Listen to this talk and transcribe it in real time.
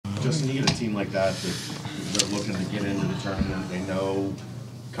Just need a team like that they're looking to get into the tournament. They know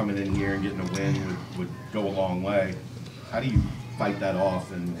coming in here and getting a win would go a long way. How do you fight that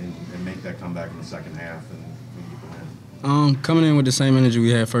off and make that comeback in the second half and get the win? Coming in with the same energy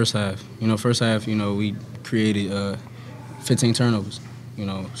we had first half. First half, we created 15 turnovers.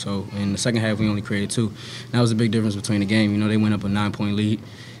 So in the second half we only created 2. That was a big difference between the game. They went up a 9-point lead,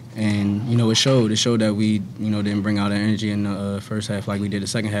 and it showed. It showed that we didn't bring out that energy in the first half like we did the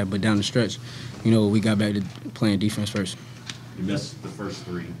second half. But down the stretch, we got back to playing defense first. You missed the first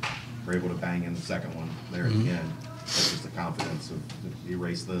 3. Were able to bang in the second one there at the end. That's just the confidence of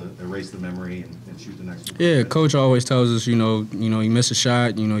erase the memory and shoot the next one. Yeah, coach always tells us, you miss a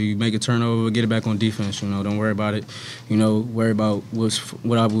shot, you make a turnover, get it back on defense. Don't worry about it. Worry about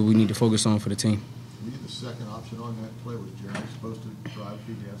what we need to focus on for the team. You the second option on that play was Jerry supposed to drive if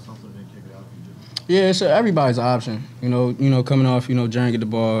he had something and then kick it out if he didn't. Yeah, it's everybody's option. Coming off, Jerry get the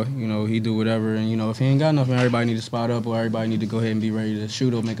ball, he do whatever, and if he ain't got nothing, everybody need to spot up or everybody need to go ahead and be ready to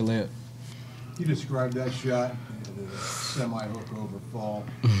shoot or make a layup. You described that shot. Semi-hook over fall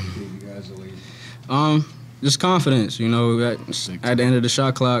gave you guys the lead. Just confidence, at the end of the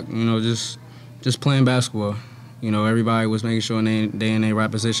shot clock, just playing basketball. Everybody was making sure they in their right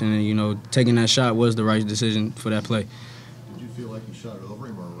position, and taking that shot was the right decision for that play. Did you feel like you shot it over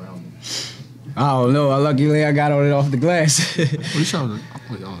him or around him? I don't know. Luckily, I got on it off the glass.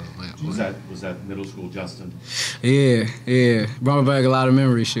 Was that middle school Justin? Yeah. Brought back a lot of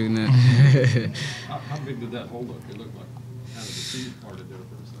memories shooting that. How big did that hole look? It looked like kind of the seed part of there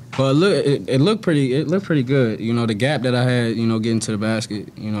for a second. But it looked pretty good. The gap that I had, getting to the basket,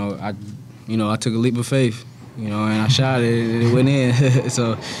 I took a leap of faith, and I shot it and it went in.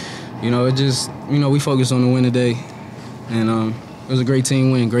 So, it just, we focused on the win today, and it was a great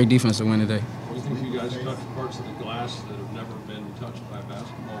team win, great defensive win today. Do you think you guys touched parts of the glass that have never been touched by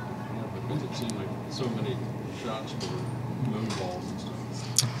basketball before? Because it seemed like so many shots were moon balls and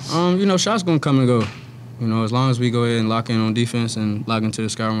stuff. Shots gonna come and go. As long as we go ahead and lock in on defense and lock into the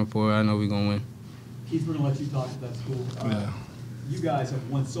scouting report, I know we're gonna win. Keith, we're gonna let you talk to that school. You guys have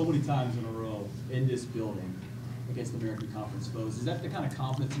won so many times in a row in this building against the American Conference foes. Is that the kind of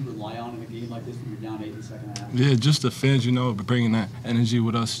confidence you rely on in a game like this when you're down 8 in the second half? Yeah, just the fans, bringing that energy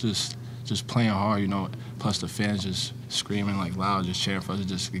with us, just playing hard, plus the fans just screaming like loud, just cheering for us,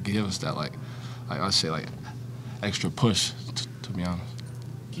 just give us that like I say extra push, to be honest.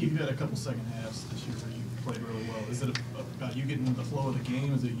 Keith, you had a couple second halves this year where you played really well. Is it about you getting in the flow of the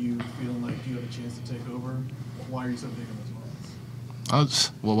game? Is it you feeling like you have a chance to take over? Why are you so big in those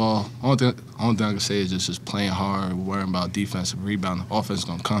moments? Only thing I can say is just playing hard, worrying about defense and rebound. The offense is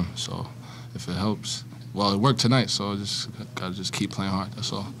going to come, so if it helps. Well, it worked tonight, so got to keep playing hard,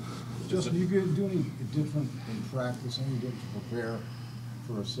 that's all. Justin, you do anything different in practice, anything different to prepare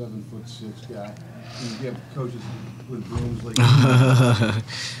for a 7'6" guy? You get coaches with brooms like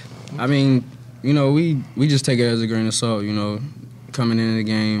I mean, we just take it as a grain of salt, coming into the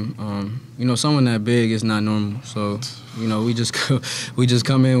game. Someone that big is not normal. So, we just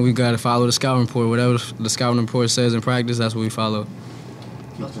come in, we got to follow the scouting report. Whatever the scouting report says in practice, that's what we follow.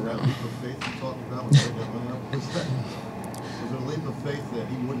 That's a leap of faith you talked about. Was it a leap of faith that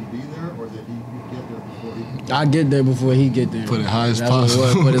he wouldn't be there or that he would get there before he could? I get there before he get there. Put it high as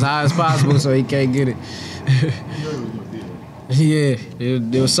possible. Put as high as possible so he can't get it. He knew he was going to be there. Yeah,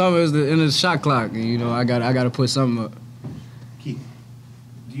 there was something. It was the end of the shot clock. I got to put something up. Keith,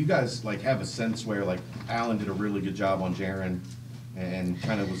 do you guys have a sense where Allen did a really good job on Jaren and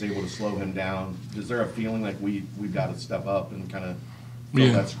kind of was able to slow him down? Is there a feeling like we've got to step up and kind of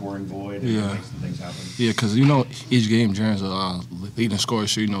fill that scoring void and make some things happen? Yeah, because each game Jaren's a leading scorer,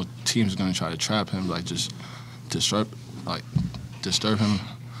 so teams are going to try to trap him, just disturb him.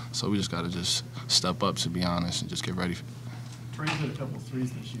 So we just got to just step up, to be honest, and just get ready. Trey's hit a couple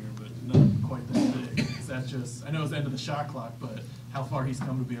threes this year, but not quite that big. Is that just, I know it's the end of the shot clock, but how far he's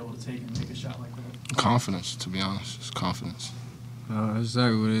come to be able to take and make a shot like that? Confidence, to be honest, just confidence. That's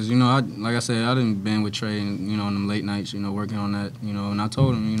exactly what it is. Like I said, I didn't been with Trey, and on them late nights, working on that, and I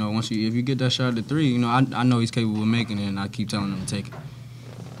told him, if you get that shot at 3, I know he's capable of making it, and I keep telling him to take it.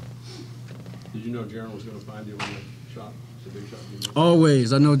 Did you know Jaren was going to find you on that shot? It's a big shot.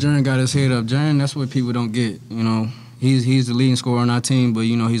 Always. I know Jaren got his head up. Jaren, that's what people don't get. He's the leading scorer on our team, but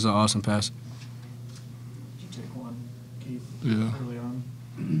he's an awesome passer. Did you take one, Keith, early on?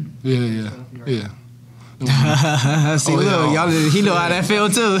 Yeah. See, look, y'all, he know how that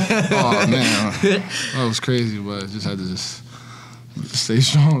felt too. Oh man, that was crazy, but just had to stay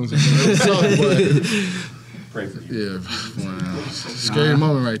strong. Pray for you. Yeah, scary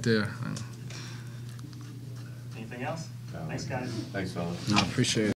moment right there. Anything else? No. Thanks, guys. Thanks, fellas. I appreciate it.